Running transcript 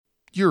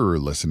You're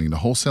listening to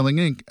Wholesaling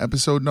Inc.,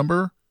 episode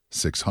number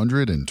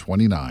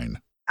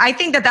 629. I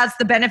think that that's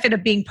the benefit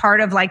of being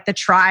part of like the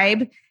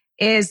tribe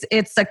is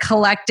it's a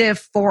collective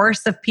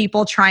force of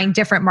people trying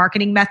different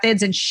marketing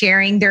methods and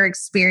sharing their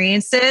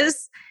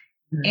experiences.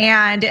 Mm-hmm.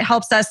 And it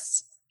helps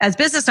us as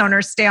business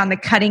owners stay on the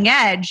cutting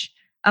edge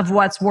of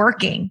what's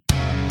working.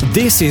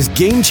 This is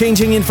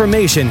game-changing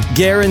information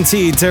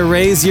guaranteed to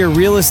raise your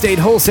real estate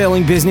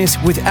wholesaling business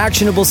with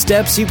actionable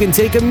steps you can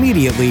take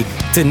immediately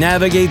to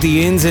navigate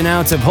the ins and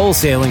outs of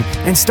wholesaling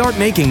and start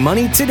making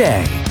money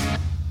today.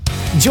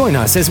 Join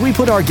us as we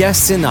put our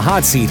guests in the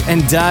hot seat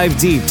and dive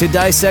deep to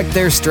dissect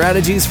their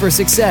strategies for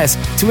success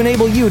to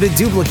enable you to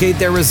duplicate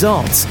their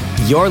results.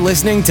 You're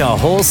listening to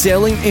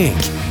Wholesaling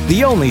Inc.,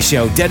 the only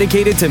show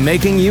dedicated to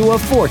making you a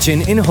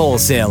fortune in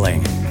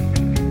wholesaling.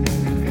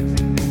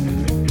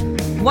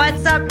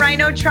 What's up,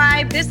 Rhino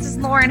Tribe? This is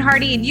Lauren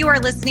Hardy, and you are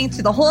listening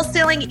to the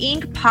Wholesaling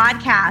Inc.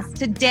 podcast.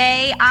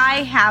 Today,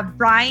 I have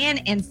Brian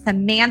and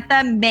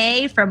Samantha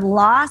May from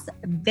Las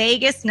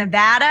Vegas,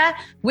 Nevada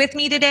with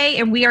me today,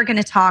 and we are going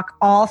to talk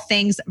all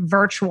things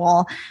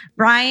virtual.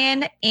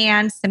 Brian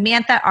and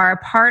Samantha are a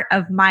part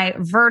of my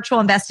virtual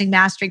investing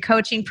mastery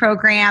coaching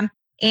program,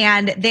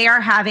 and they are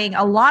having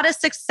a lot of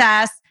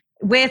success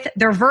with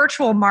their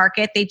virtual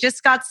market. They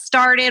just got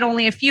started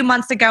only a few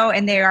months ago,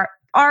 and they are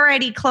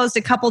already closed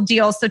a couple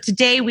deals. So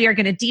today we are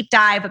going to deep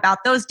dive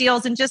about those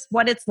deals and just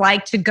what it's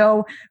like to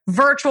go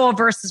virtual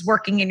versus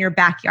working in your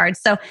backyard.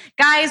 So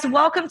guys,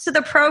 welcome to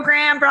the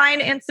program,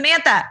 Brian and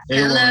Samantha.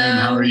 Hey, Lauren,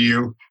 how are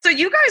you? So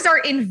you guys are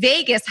in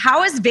Vegas.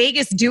 How is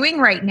Vegas doing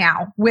right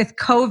now with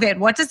COVID?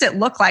 What does it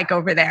look like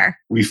over there?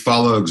 We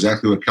follow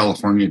exactly what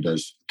California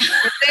does. Is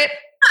it?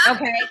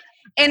 Okay.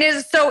 And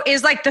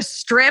is like the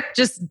strip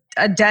just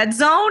a dead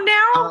zone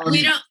now?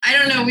 We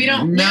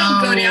don't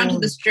go down to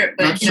the strip,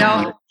 but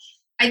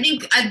I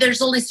think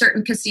there's only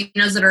certain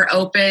casinos that are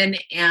open,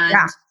 and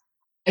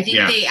I think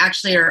they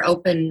actually are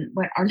open.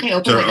 Aren't they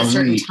open a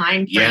certain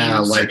time frame?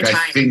 Yeah,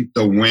 I think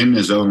the Wynn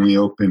is only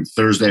open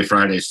Thursday,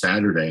 Friday,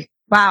 Saturday.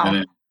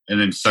 Wow.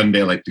 And then Sunday,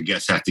 the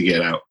guests have to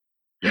get out.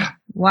 Yeah.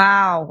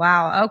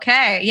 Wow.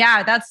 Okay.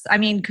 Yeah,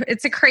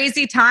 it's a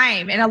crazy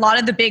time. And a lot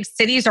of the big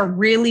cities are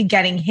really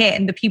getting hit.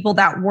 And the people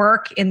that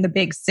work in the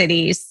big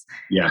cities,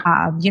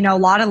 a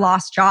lot of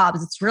lost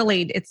jobs.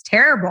 It's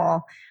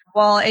terrible.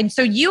 Well, and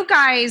so you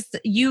guys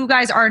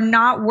are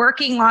not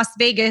working Las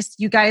Vegas.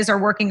 You guys are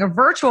working a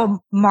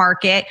virtual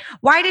market.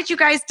 Why did you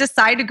guys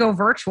decide to go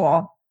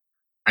virtual?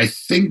 I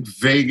think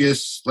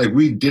Vegas,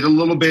 we did a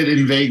little bit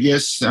in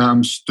Vegas,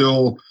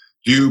 still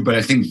do, but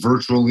I think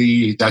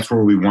virtually that's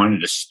where we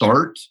wanted to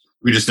start.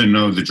 We just didn't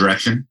know the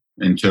direction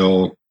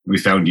until we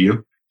found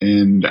you.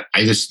 And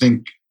I just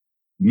think,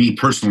 me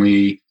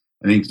personally,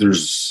 I think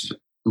there's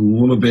a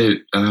little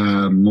bit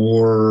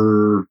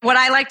more. What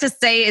I like to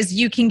say is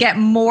you can get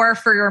more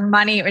for your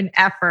money and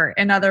effort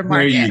in other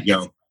markets. There you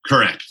go.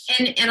 Correct.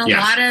 And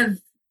a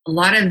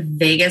lot of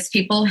Vegas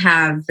people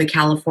have the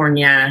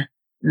California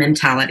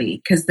mentality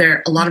because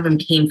a lot of them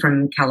came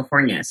from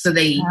California. So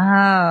they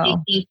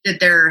think that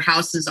their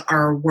houses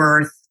are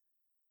worth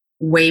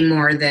way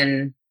more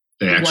than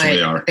they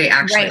actually are.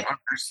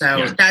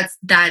 So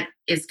that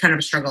is kind of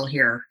a struggle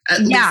here.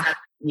 At least that's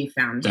what we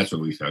found. That's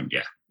what we found,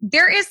 yeah.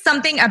 There is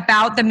something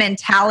about the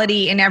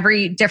mentality in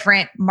every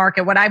different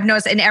market. What I've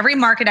noticed in every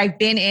market I've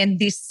been in,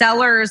 these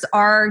sellers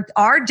are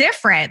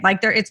different.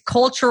 It's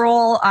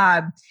cultural,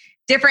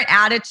 different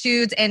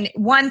attitudes. And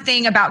one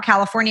thing about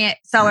California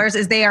sellers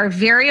is they are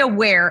very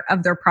aware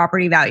of their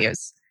property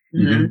values.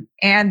 Mm-hmm.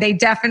 And they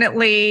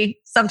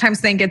definitely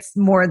sometimes think it's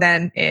more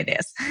than it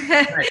is.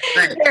 Right.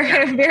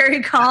 They're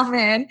very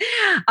common.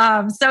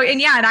 And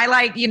I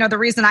like, the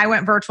reason I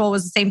went virtual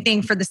was the same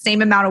thing. For the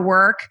same amount of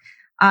work,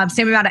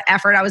 same amount of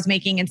effort I was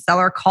making in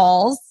seller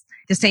calls,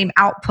 the same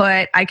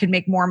output, I could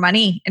make more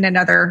money in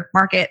another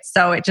market.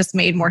 So it just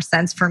made more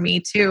sense for me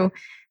too.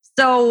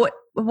 So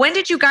when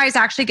did you guys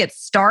actually get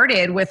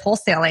started with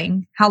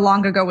wholesaling? How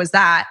long ago was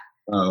that?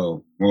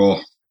 Oh,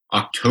 well,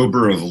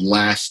 October of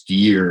last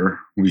year,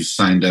 we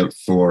signed up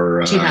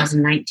for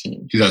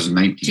 2019.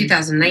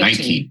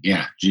 2019.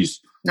 Yeah,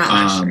 geez. Not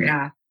last year,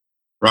 yeah.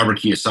 Robert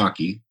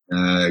Kiyosaki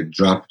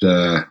dropped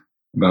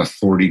about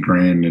 40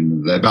 grand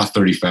and about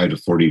 35 to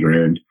 40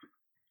 grand.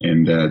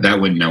 And that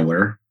went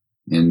nowhere.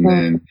 And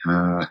then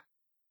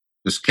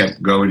just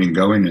kept going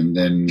and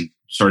then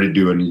started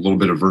doing a little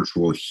bit of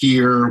virtual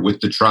here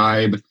with the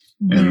tribe.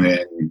 Mm-hmm. And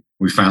then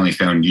we finally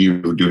found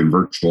you doing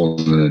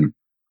virtual. And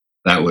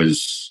that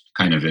was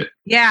kind of it.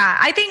 Yeah.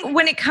 I think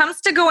when it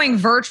comes to going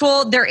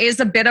virtual, there is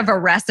a bit of a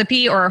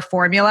recipe or a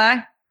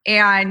formula.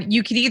 And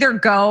you could either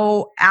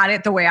go at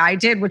it the way I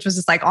did, which was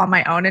just on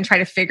my own and try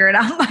to figure it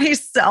out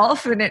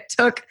myself. And it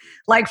took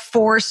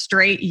 4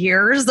 straight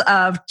years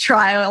of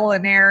trial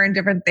and error and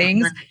different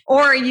things. Right.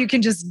 Or you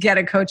can just get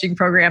a coaching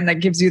program that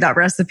gives you that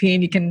recipe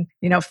and you can,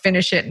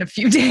 finish it in a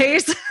few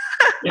days.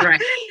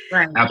 Right.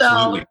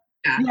 Absolutely.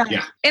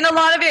 Yeah. And a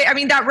lot of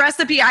it, that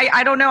recipe,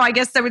 I don't know, I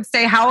guess I would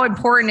say, how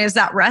important is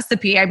that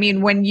recipe?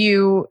 When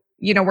you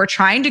were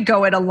trying to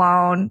go it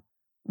alone,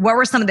 what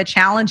were some of the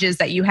challenges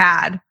that you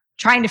had?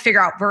 trying to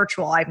figure out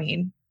virtual, I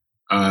mean.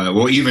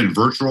 Well, even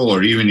virtual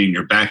or even in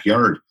your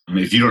backyard. I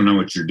mean, if you don't know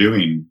what you're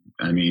doing,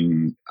 I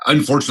mean,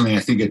 unfortunately,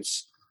 I think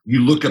you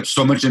look up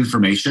so much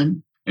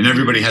information and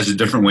everybody has a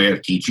different way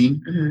of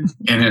teaching. Mm-hmm.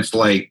 And it's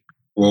like,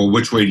 well,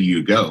 which way do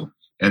you go?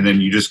 And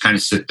then you just kind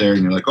of sit there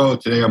and you're like, oh,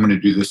 today I'm going to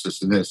do this,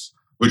 this, and this,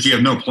 which you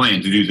have no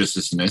plan to do this,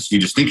 this, and this. You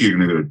just think you're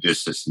going to do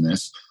this, this, and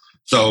this.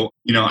 So,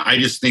 I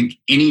just think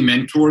any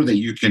mentor that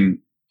you can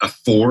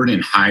afford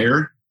and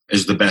hire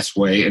is the best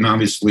way. And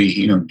obviously,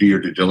 do your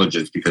due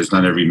diligence because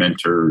not every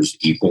mentor is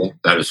equal.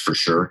 That is for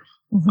sure.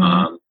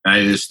 Mm-hmm.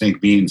 I just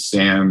think me and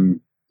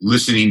Sam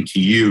listening to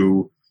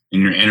you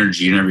and your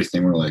energy and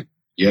everything, we're like,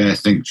 yeah, I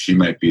think she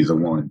might be the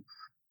one.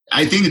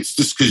 I think it's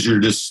just because you're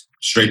just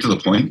straight to the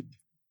point.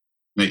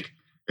 Like,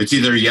 it's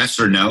either yes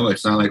or no.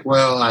 It's not like,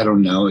 well, I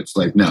don't know. It's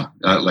like, no,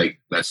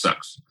 that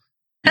sucks.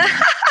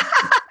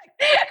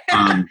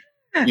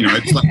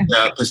 It's like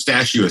the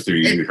pistachio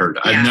theory you heard.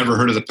 Yeah. I've never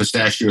heard of the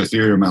pistachio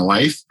theory in my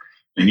life.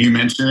 And you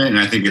mentioned it, and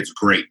I think it's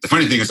great. The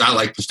funny thing is I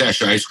like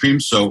pistachio ice cream,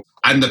 so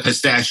I'm the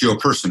pistachio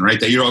person, right,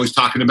 that you're always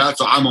talking about,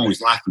 so I'm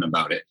always laughing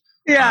about it.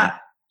 Yeah.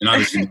 And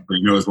obviously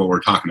nobody knows what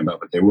we're talking about,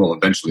 but they will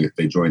eventually if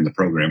they join the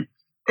program.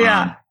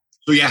 Yeah.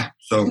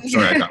 So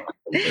sorry I got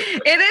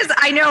It is,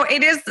 I know,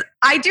 it is,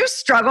 I do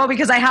struggle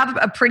because I have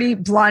a pretty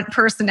blunt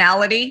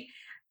personality.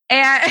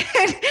 And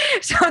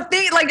so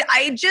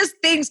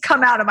things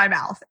come out of my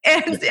mouth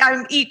and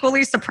I'm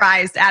equally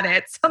surprised at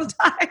it sometimes.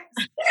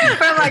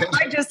 But I'm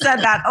like, I just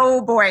said that.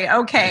 Oh boy.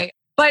 Okay.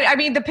 But I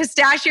mean, the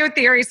pistachio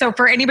theory. So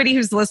for anybody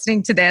who's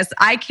listening to this,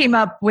 I came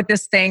up with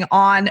this thing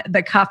on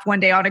the cuff one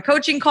day on a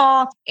coaching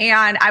call.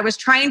 And I was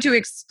trying to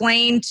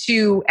explain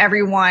to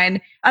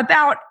everyone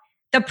about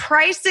the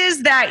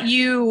prices that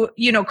you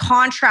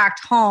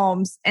contract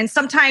homes. And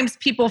sometimes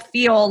people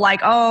feel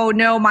like, oh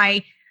no,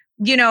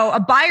 a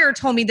buyer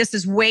told me this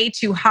is way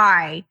too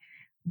high.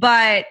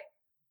 But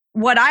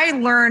what I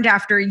learned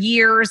after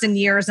years and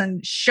years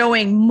and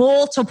showing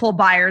multiple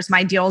buyers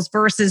my deals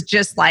versus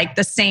just like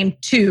the same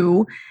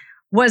two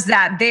was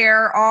that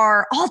there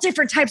are all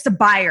different types of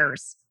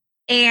buyers.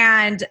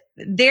 And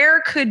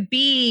there could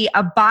be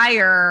a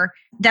buyer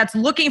that's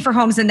looking for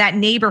homes in that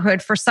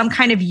neighborhood for some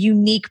kind of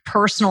unique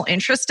personal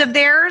interest of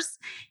theirs.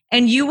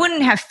 And you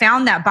wouldn't have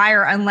found that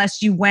buyer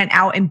unless you went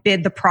out and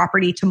bid the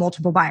property to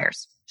multiple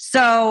buyers.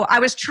 So I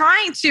was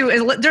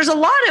there's a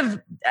lot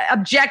of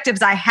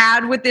objectives I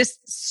had with this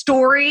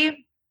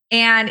story.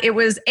 And it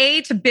was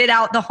to bid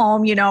out the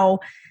home,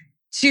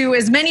 to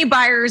as many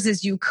buyers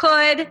as you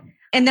could.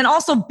 And then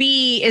also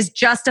B is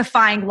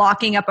justifying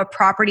locking up a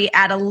property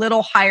at a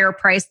little higher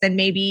price than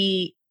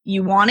maybe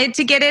you wanted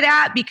to get it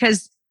at,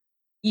 because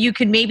you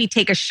can maybe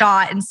take a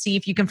shot and see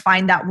if you can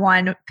find that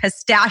one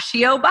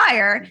pistachio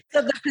buyer.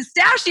 So the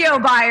pistachio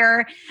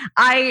buyer,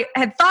 I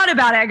had thought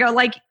about it. I go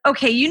like,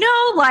 okay,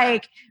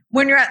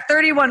 when you're at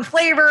 31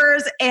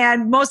 flavors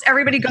and most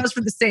everybody goes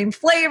for the same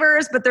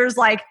flavors, but there's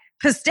like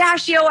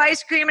pistachio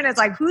ice cream and it's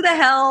like, who the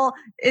hell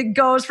it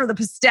goes for the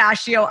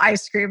pistachio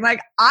ice cream?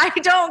 Like, I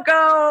don't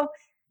go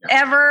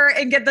ever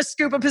and get the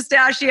scoop of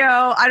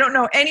pistachio. I don't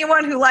know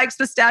anyone who likes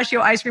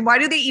pistachio ice cream. Why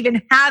do they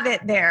even have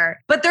it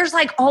there? But there's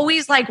like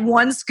always like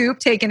one scoop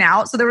taken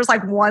out. So there was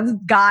like one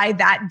guy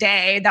that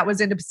day that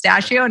was into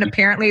pistachio, and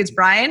apparently it's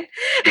Brian.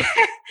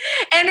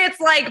 And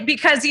it's like,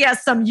 because he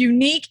has some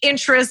unique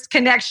interest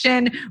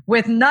connection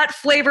with nut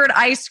flavored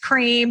ice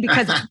cream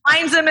because it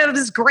reminds him of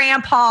his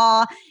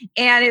grandpa,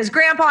 and his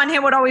grandpa and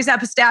him would always have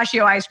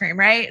pistachio ice cream,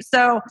 right?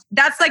 So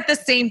that's like the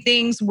same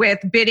things with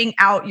bidding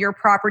out your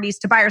properties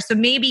to buyers. So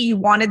maybe you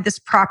wanted this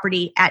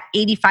property at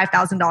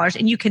 $85,000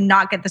 and you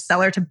cannot get the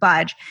seller to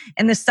budge.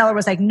 And the seller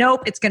was like,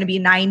 nope, it's going to be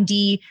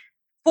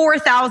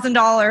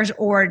 $94,000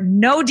 or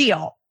no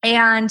deal.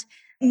 And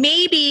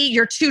maybe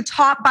your two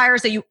top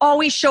buyers that you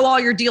always show all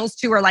your deals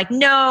to are like,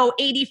 no,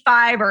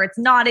 85, or it's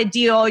not a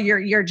deal.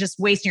 You're just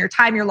wasting your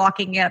time. You're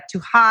locking it up too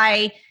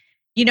high.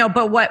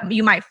 But what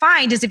you might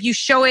find is if you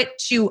show it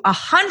to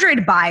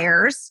 100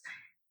 buyers,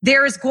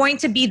 there is going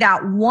to be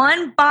that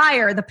one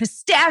buyer, the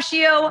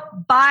pistachio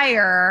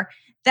buyer,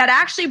 that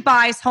actually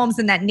buys homes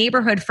in that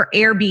neighborhood for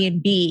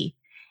Airbnb.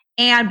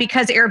 And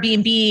because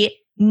Airbnb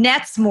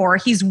nets more,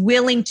 he's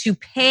willing to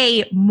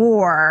pay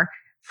more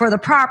for the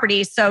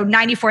property. So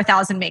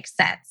 $94,000 makes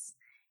sense.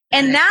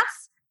 And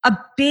that's a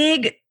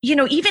big,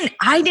 even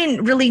I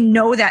didn't really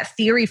know that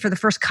theory for the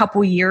first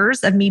couple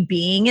years of me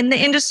being in the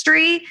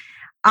industry.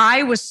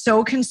 I was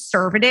so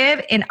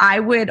conservative and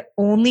I would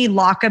only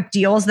lock up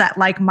deals that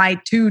like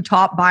my two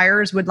top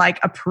buyers would like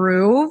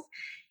approve.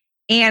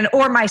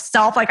 Or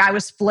myself, like I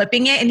was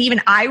flipping it. And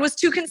even I was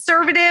too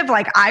conservative.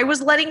 Like I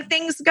was letting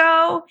things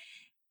go.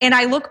 And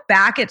I look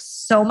back at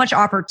so much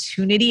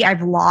opportunity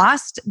I've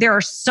lost. There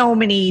are so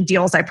many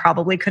deals I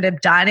probably could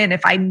have done. And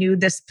if I knew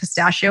this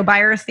pistachio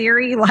buyer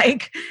theory,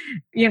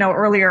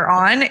 earlier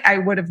on, I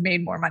would have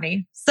made more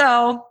money.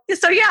 So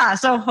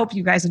hope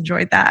you guys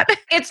enjoyed that.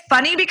 It's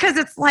funny because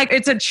it's like,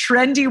 it's a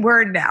trendy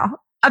word now.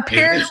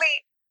 Apparently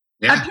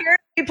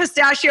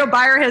pistachio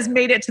buyer has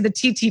made it to the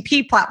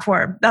TTP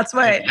platform. That's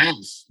what it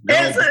is.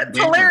 It's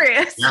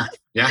hilarious.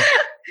 Yeah.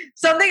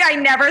 Something I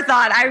never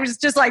thought. I was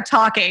just like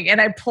talking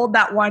and I pulled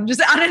that one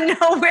just out of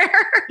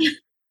nowhere.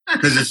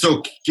 Because it's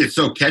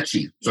so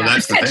catchy. So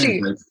that's the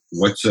thing. Like,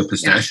 what's a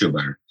pistachio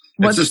butter?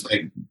 It's just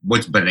like,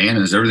 what's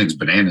bananas? Everything's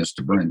bananas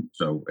to Brent.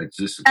 So it's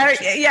just.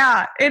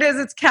 Yeah, it is.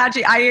 It's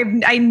catchy.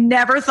 I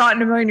never thought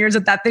in a million years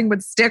that thing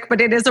would stick, but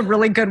it is a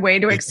really good way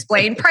to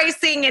explain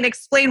pricing and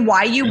explain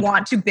why you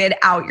want to bid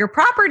out your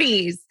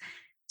properties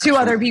to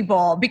other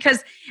people.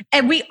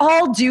 And we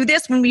all do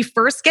this when we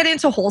first get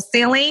into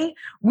wholesaling.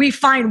 We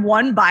find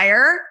one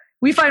buyer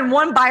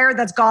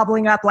that's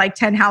gobbling up like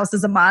 10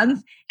 houses a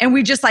month. And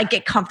we just like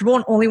get comfortable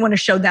and only want to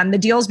show them the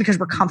deals because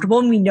we're comfortable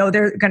and we know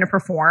they're going to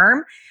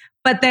perform.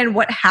 But then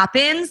what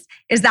happens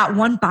is that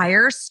one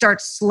buyer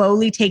starts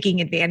slowly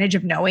taking advantage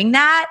of knowing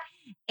that.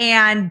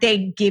 And they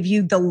give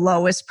you the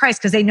lowest price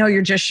because they know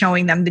you're just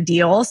showing them the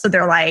deal. So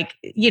they're like,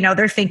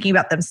 they're thinking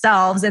about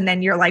themselves. And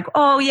then you're like,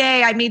 oh,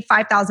 yay, I made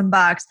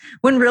 $5,000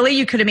 when really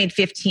you could have made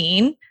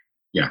 15.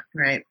 Yeah.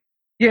 Right.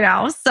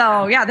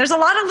 So yeah, there's a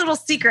lot of little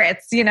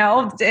secrets,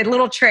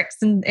 little tricks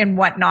and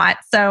whatnot.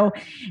 So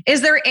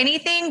is there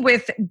anything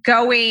with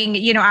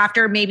going,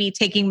 after maybe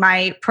taking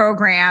my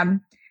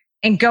program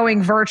and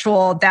going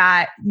virtual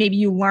that maybe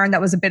you learned that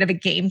was a bit of a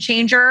game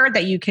changer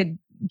that you could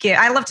give?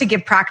 I love to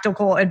give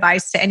practical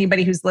advice to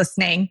anybody who's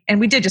listening. And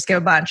we did just give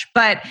a bunch,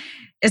 but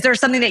is there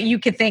something that you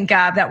could think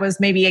of that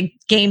was maybe a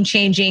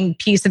game-changing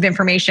piece of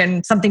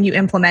information, something you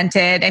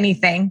implemented,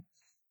 anything?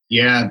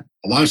 Yeah,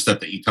 a lot of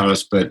stuff that you taught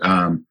us, but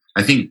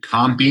I think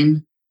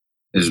comping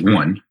is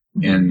one.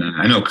 And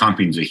I know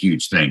comping is a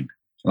huge thing.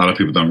 A lot of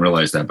people don't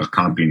realize that, but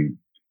comping,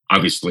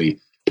 obviously,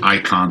 I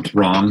comped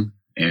wrong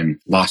and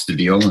lost the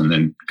deal and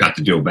then got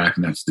the deal back.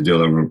 And that's the deal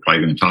that we're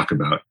probably going to talk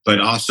about.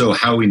 But also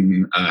how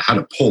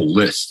to pull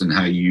lists and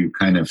how you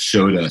kind of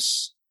showed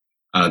us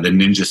the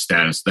ninja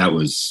status. That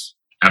was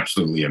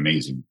absolutely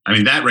amazing. I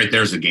mean, that right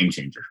there is a game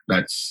changer.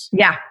 That's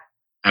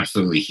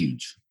absolutely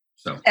huge.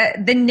 So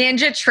the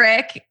ninja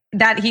trick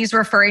that he's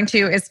referring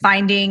to is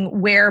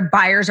finding where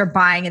buyers are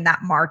buying in that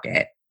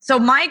market. So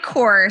my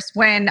course,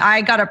 when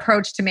I got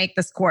approached to make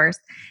this course,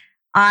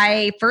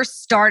 I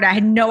first started, I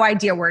had no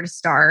idea where to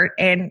start.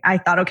 And I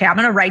thought, okay, I'm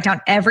going to write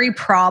down every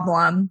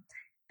problem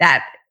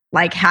that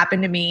like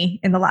happened to me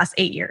in the last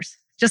 8 years.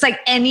 Just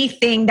like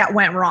anything that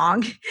went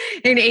wrong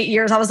in 8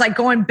 years. I was like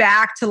going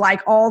back to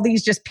like all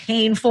these just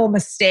painful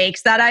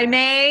mistakes that I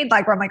made.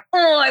 Like where I'm like,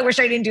 oh, I wish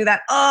I didn't do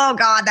that. Oh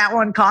God, that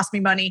one cost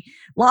me money.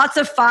 Lots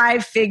of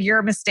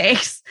 5-figure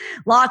mistakes,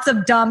 lots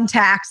of dumb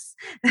tax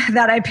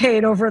that I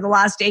paid over the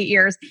last 8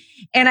 years.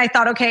 And I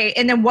thought, okay,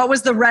 and then what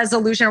was the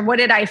resolution? What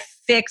did I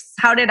fix?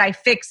 How did I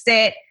fix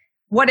it?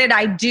 What did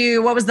I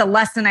do? What was the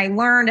lesson I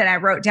learned? And I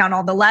wrote down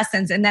all the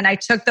lessons. And then I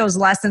took those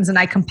lessons and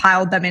I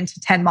compiled them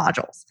into 10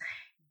 modules.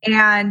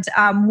 And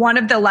one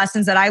of the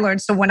lessons that I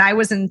learned, so when I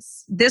was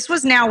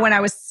when I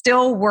was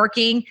still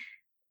working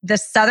the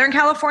Southern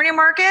California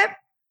market,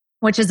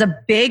 which is a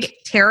big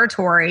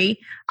territory,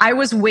 I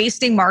was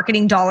wasting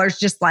marketing dollars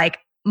just like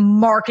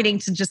marketing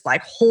to just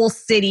like whole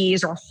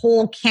cities or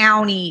whole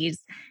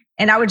counties.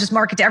 And I would just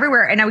market to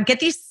everywhere. And I would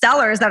get these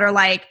sellers that are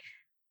like,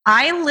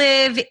 I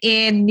live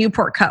in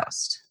Newport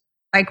Coast.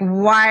 Like,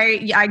 why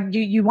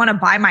you want to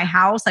buy my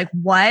house? Like,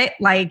 what?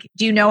 Like,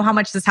 do you know how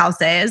much this house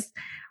is?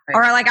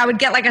 Or like I would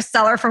get like a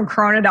seller from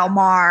Corona Del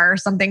Mar or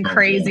something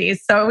crazy,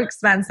 so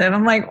expensive.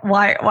 I'm like,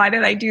 why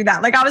did I do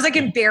that? Like I was like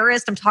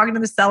embarrassed. I'm talking to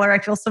the seller. I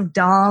feel so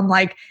dumb.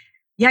 Like,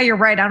 yeah, you're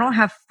right. I don't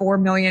have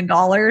 $4 million.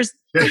 Why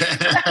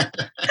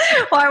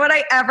would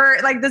I ever,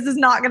 like, this is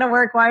not going to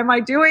work. Why am I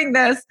doing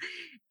this?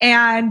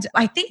 And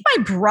I think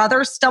my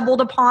brother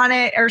stumbled upon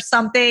it or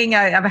something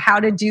of how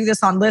to do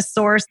this on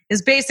ListSource,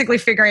 is basically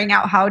figuring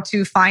out how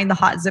to find the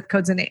hot zip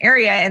codes in the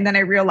area. And then I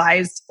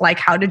realized like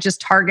how to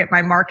just target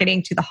my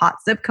marketing to the hot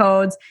zip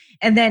codes.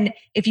 And then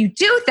if you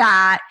do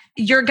that,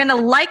 you're going to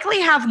likely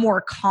have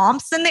more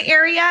comps in the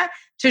area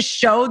to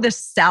show the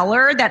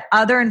seller that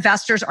other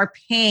investors are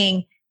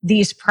paying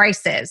these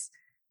prices.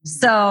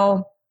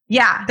 So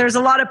yeah, there's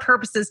a lot of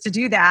purposes to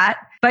do that.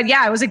 But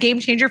yeah, it was a game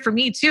changer for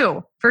me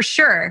too, for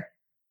sure.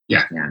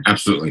 Yeah,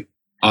 absolutely.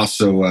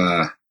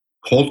 Also,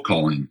 cold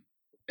calling.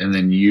 And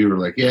then you were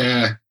like,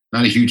 yeah,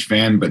 not a huge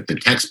fan, but the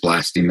text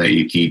blasting that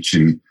you teach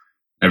and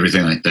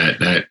everything like that,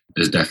 that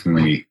is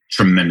definitely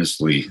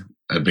tremendously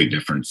a big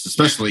difference,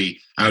 especially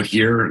out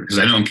here. Because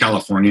I know in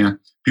California,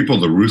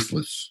 people are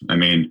ruthless. I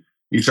mean,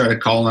 you try to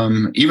call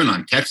them, even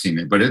on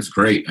texting, but it's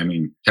great. I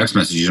mean, text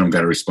messages, you don't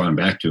got to respond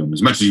back to them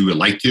as much as you would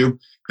like to,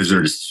 because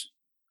they're just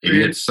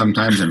idiots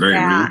sometimes and very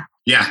rude.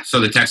 Yeah, so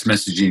the text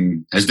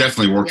messaging has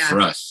definitely worked for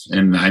us.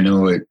 And I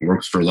know it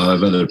works for a lot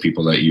of other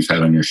people that you've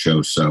had on your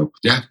show. So,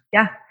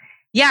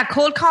 Yeah,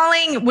 cold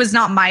calling was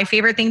not my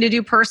favorite thing to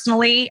do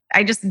personally.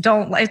 I just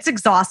don't, it's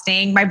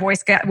exhausting. My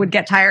voice would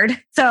get tired.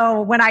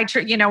 So when I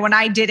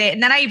did it,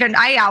 and then I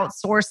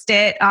outsourced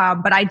it,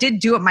 but I did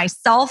do it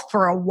myself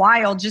for a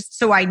while just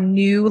so I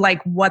knew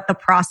like what the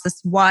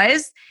process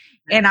was.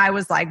 And I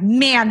was like,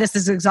 man, this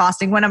is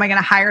exhausting. When am I going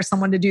to hire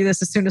someone to do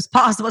this as soon as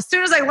possible? As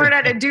soon as I learn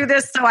how to do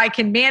this so I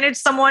can manage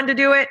someone to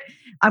do it,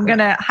 I'm going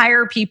to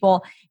hire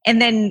people.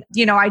 And then,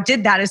 I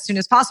did that as soon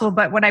as possible.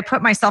 But when I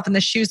put myself in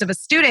the shoes of a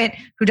student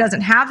who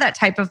doesn't have that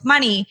type of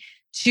money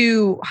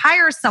to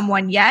hire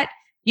someone yet,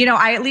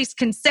 I at least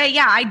can say,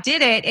 yeah, I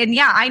did it. And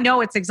yeah, I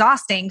know it's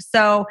exhausting.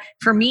 So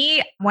for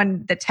me,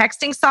 when the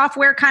texting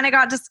software kind of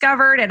got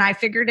discovered and I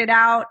figured it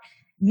out,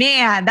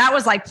 man, that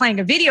was like playing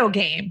a video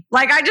game.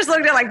 Like I just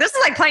looked at this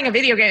is like playing a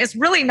video game. It's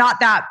really not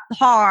that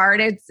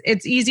hard.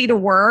 It's easy to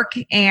work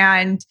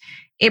and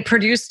it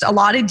produced a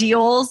lot of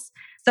deals.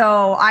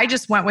 So I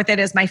just went with it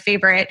as my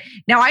favorite.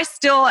 Now I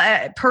still,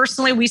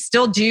 personally, we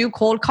still do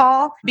cold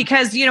call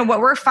because,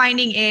 what we're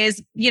finding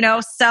is,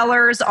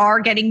 sellers are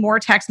getting more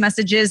text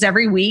messages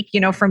every week,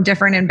 from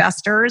different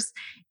investors.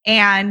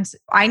 And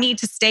I need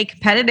to stay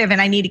competitive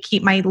and I need to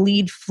keep my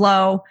lead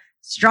flow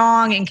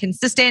strong and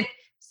consistent.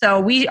 So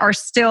we are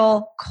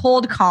still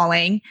cold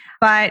calling,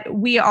 but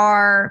we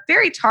are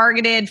very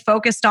targeted,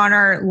 focused on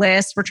our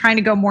list. We're trying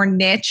to go more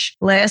niche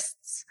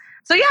lists.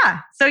 So yeah,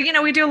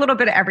 we do a little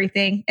bit of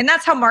everything. And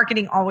that's how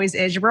marketing always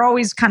is. We're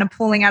always kind of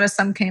pulling out of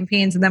some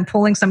campaigns and then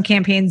pulling some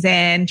campaigns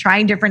in,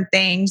 trying different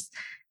things.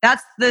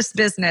 That's this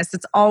business.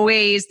 It's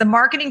always, the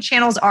marketing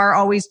channels are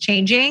always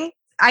changing.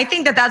 I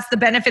think that that's the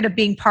benefit of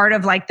being part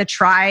of the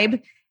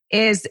tribe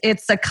is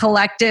it's a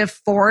collective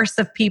force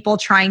of people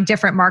trying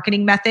different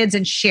marketing methods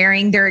and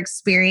sharing their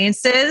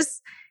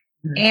experiences.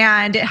 Mm-hmm.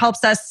 And it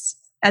helps us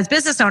as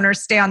business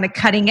owners stay on the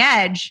cutting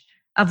edge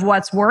of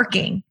what's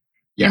working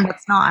and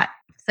what's not.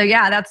 So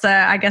yeah,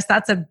 I guess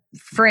that's a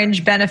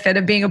fringe benefit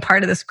of being a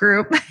part of this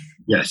group.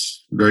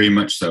 Yes, very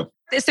much so.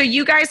 So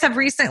you guys have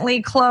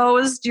recently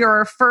closed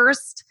your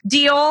first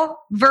deal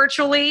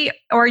virtually,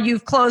 or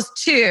you've closed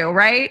two,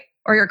 right?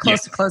 Or you're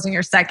close to closing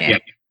your second. Yeah,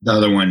 the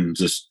other one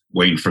just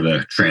waiting for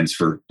the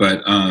transfer.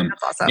 But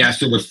that's awesome. Yeah,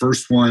 so the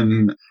first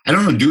one, I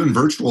don't know, doing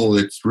virtual,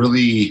 it's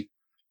really,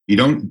 you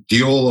don't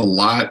deal a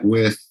lot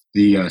with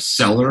the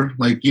seller,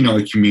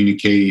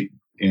 communicate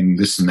and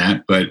this and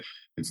that, but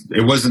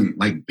it wasn't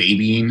like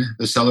babying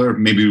the seller.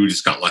 Maybe we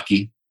just got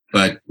lucky,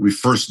 but we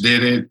first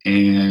did it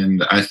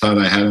and I thought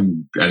I had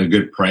them at a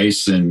good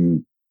price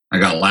and I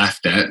got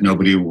laughed at.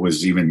 Nobody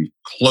was even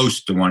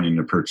close to wanting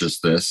to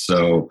purchase this.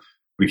 So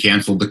we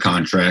canceled the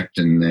contract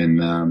and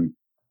then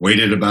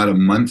waited about a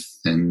month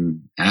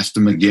and asked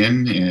him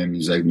again. And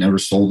he's like, never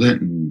sold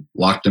it, and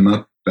locked him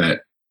up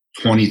at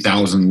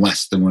 $20,000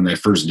 less than when I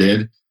first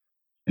did.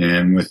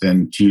 And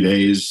within 2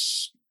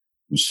 days,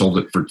 we sold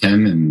it for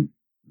 10 and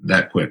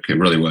that quick. It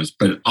really was.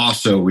 But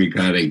also we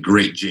got a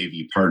great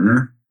JV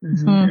partner.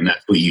 Mm-hmm. And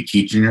that's what you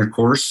teach in your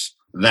course.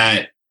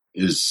 That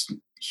is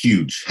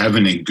huge.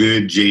 Having a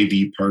good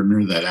JV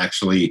partner that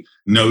actually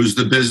knows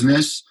the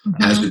business,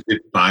 has a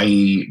good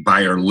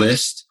buyer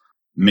list,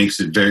 makes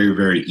it very,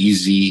 very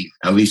easy.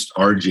 At least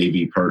our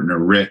JV partner,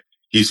 Rick,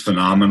 he's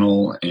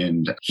phenomenal.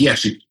 And he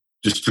actually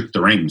just took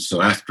the reins.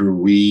 So after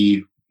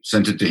we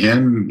sent it to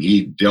him,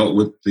 he dealt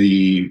with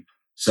the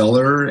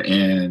seller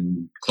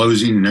and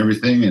closing and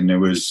everything. And it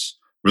was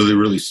really,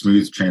 really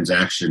smooth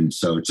transaction.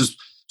 So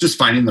just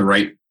finding the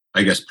right,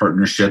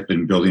 partnership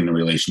and building a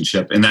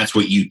relationship. And that's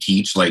what you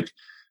teach.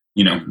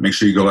 Make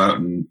sure you go out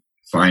and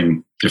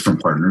find different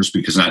partners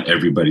because not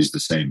everybody's the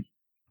same.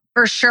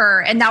 For sure.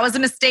 And that was a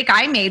mistake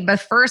I made. The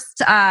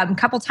first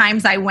couple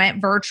times I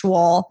went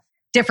virtual,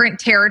 different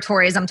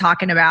territories I'm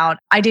talking about,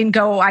 I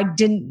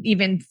didn't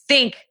even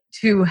think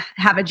to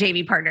have a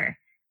JV partner.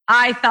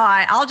 I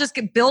thought I'll just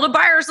build a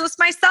buyer's list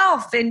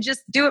myself and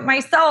just do it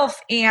myself.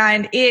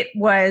 And it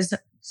was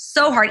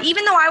so hard.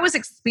 Even though I was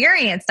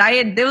experienced,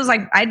 I'd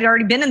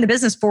already been in the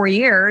business 4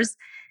 years,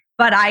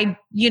 but I,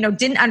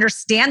 didn't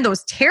understand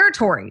those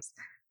territories.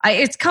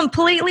 It's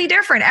completely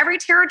different. Every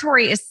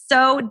territory is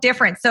so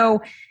different.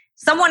 So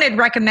someone had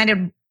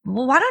recommended,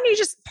 well, why don't you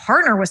just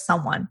partner with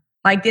someone?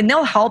 And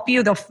they'll help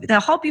you.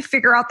 They'll help you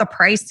figure out the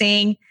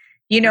pricing.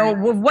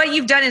 With what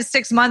you've done in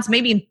 6 months,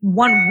 maybe in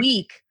 1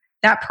 week,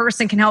 that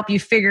person can help you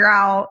figure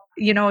out,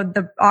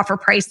 the offer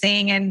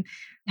pricing and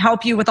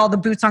help you with all the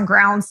boots on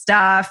ground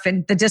stuff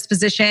and the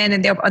disposition.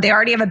 And they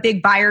already have a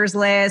big buyer's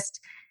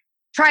list.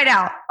 Try it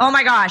out. Oh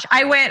my gosh.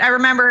 I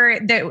remember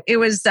that it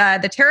was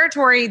the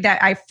territory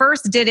that I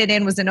first did it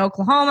in was in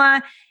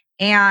Oklahoma.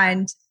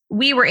 And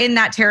we were in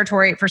that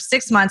territory for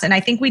 6 months. And I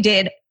think we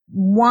did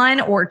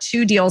 1 or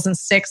 2 deals in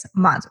 6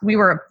 months. We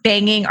were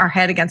banging our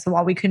head against the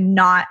wall. We could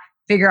not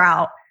figure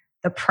out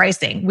the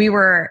pricing. We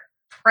were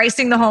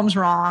pricing the homes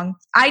wrong.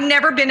 I'd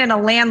never been in a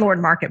landlord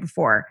market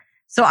before.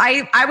 So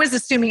I was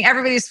assuming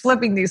everybody's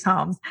flipping these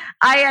homes.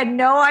 I had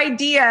no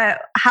idea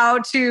how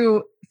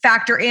to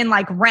factor in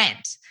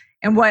rent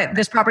and what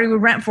this property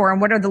would rent for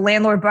and what are the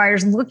landlord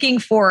buyers looking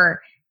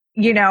for,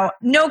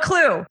 no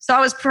clue. So I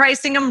was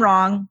pricing them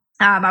wrong.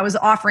 I was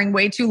offering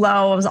way too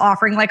low. I was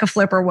offering like a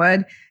flipper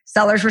would.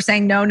 Sellers were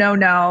saying no.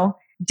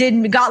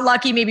 Got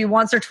lucky maybe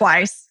once or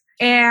twice.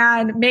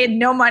 And made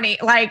no money,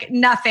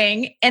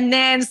 nothing. And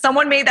then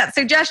someone made that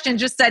suggestion,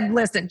 just said,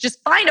 listen,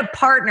 just find a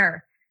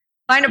partner.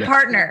 Find a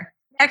partner.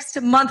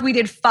 next month we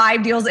did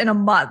 5 deals in a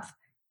month.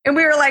 And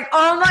we were like,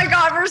 oh my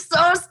God, we're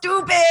so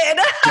stupid.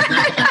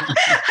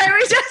 I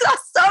was just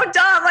so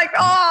dumb. Like,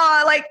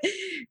 oh, like,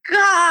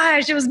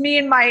 gosh, it was me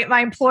and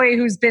my employee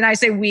who's been, I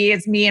say we,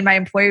 it's me and my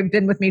employee who've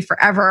been with me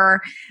forever.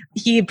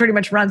 He pretty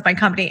much runs my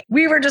company.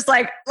 We were just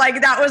like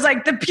that was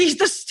like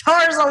the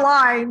stars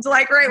aligned,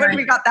 like right when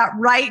we got that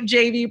right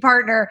JV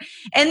partner.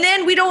 And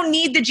then we don't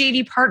need the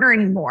JV partner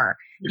anymore.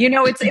 You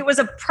know, it was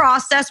a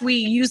process. We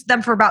used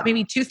them for about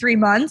maybe 2-3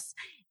 months.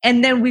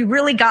 And then we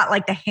really got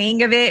like the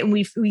hang of it. And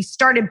we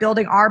started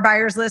building our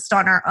buyers list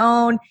on our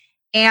own.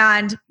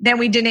 And then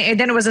then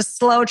it was a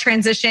slow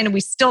transition. We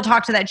still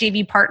talk to that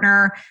JV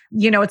partner.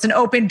 You know, it's an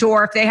open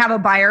door. If they have a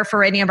buyer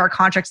for any of our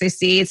contracts they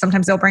see,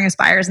 sometimes they'll bring us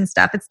buyers and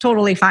stuff. It's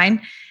totally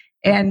fine.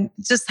 And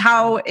just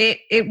how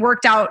it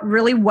worked out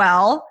really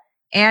well.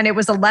 And it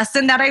was a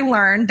lesson that I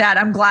learned that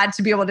I'm glad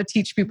to be able to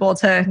teach people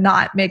to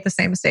not make the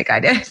same mistake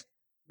I did.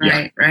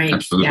 Right.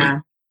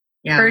 Absolutely.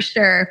 Yeah. For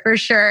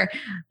sure.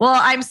 Well,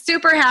 I'm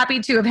super happy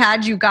to have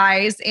had you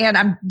guys, and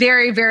I'm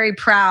very, very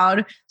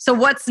proud. So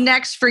what's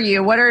next for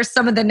you? What are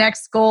some of the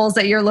next goals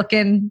that you're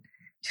looking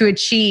to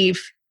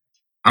achieve?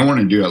 I want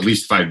to do at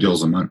least 5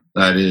 deals a month.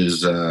 That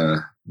is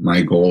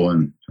my goal,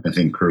 and I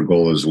think her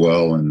goal as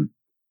well, and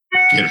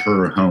get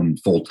her home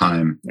full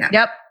time. Yeah.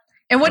 Yep.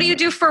 And what do you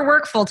do for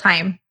work full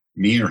time?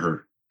 Me or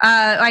her?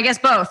 I guess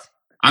both.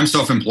 I'm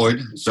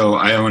self-employed, so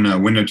I own a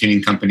window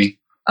tinting company.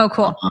 Oh,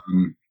 cool.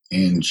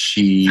 And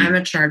I'm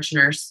a charge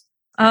nurse.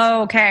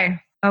 Oh, okay.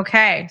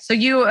 So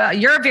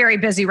you're very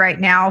busy right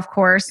now, of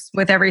course,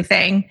 with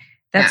everything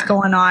that's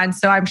going on.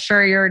 So I'm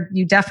sure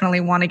you definitely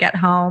want to get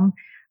home.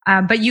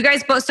 But you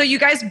guys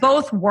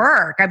both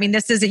work. I mean,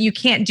 you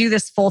can't do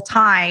this full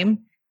time.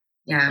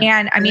 Yeah.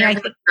 And I mean, I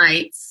think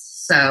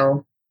nights.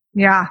 So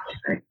yeah,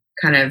 it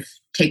kind of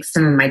takes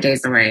some of my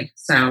days away.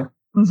 So,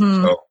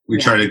 so we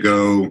try to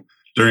go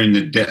during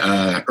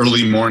the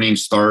early morning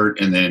start,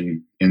 and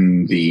then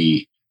in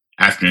the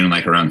afternoon,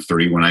 like around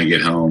 3 when I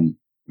get home,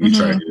 we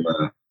try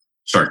to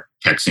start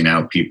texting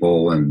out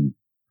people, and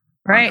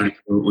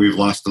we've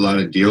lost a lot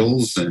of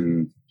deals,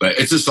 but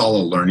it's just all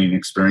a learning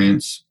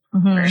experience.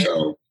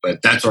 So,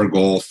 but that's our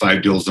goal: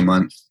 5 deals a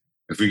month.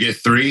 If we get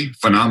 3,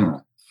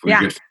 phenomenal. If we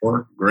get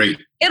 4, great.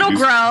 It'll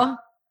grow.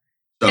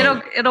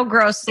 So, it'll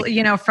grow,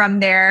 from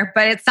there.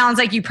 But it sounds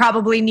like you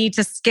probably need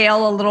to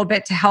scale a little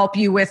bit to help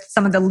you with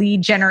some of the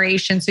lead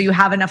generation, so you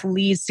have enough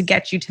leads to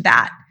get you to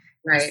that.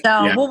 Right.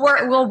 So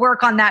we'll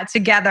work on that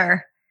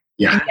together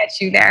and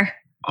get you there.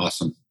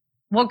 Awesome.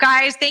 Well,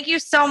 guys, thank you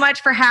so much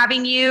for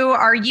having you.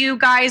 Are you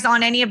guys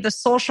on any of the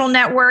social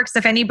networks?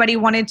 If anybody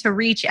wanted to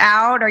reach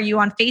out, are you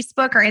on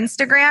Facebook or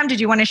Instagram?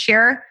 Did you want to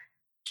share?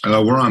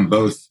 We're on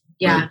both.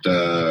 Yeah.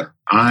 But,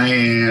 I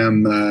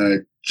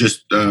am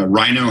just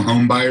Rhino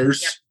Home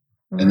Buyers,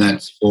 and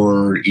that's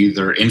for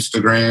either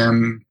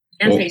Instagram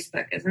and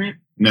Facebook, isn't it?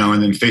 No,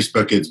 and then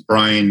Facebook, it's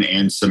Brian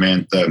and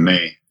Samantha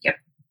May. Yep.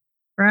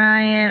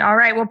 Brian. All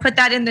right. We'll put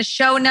that in the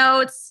show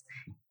notes.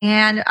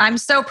 And I'm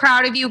so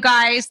proud of you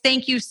guys.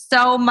 Thank you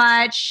so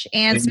much.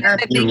 And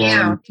thank you.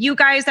 If you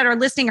guys that are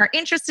listening are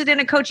interested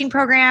in a coaching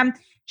program,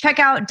 check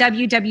out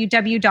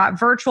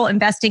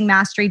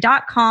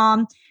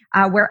www.virtualinvestingmastery.com,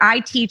 where I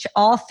teach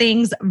all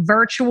things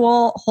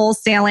virtual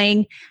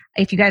wholesaling.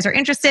 If you guys are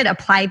interested,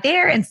 apply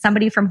there, and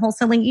somebody from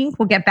Wholesaling Inc.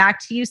 will get back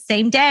to you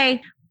same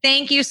day.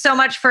 Thank you so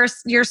much for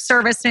your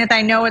service, Smith.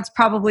 I know it's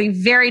probably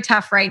very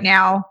tough right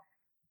now.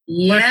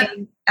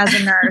 Working as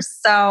a nurse.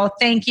 So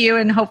thank you,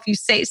 and hope you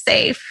stay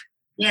safe.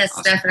 Yes,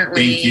 awesome.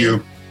 Definitely. Thank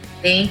you.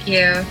 Thank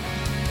you.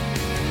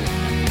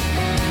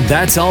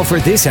 That's all for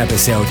this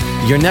episode.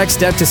 Your next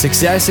step to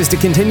success is to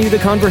continue the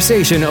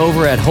conversation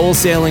over at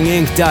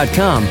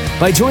wholesalinginc.com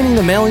by joining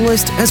the mailing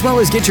list, as well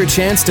as get your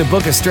chance to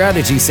book a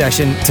strategy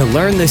session to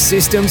learn the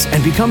systems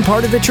and become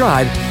part of the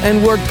tribe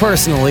and work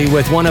personally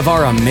with one of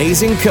our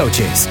amazing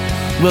coaches.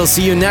 We'll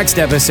see you next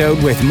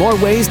episode with more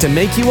ways to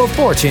make you a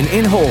fortune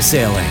in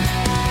wholesaling.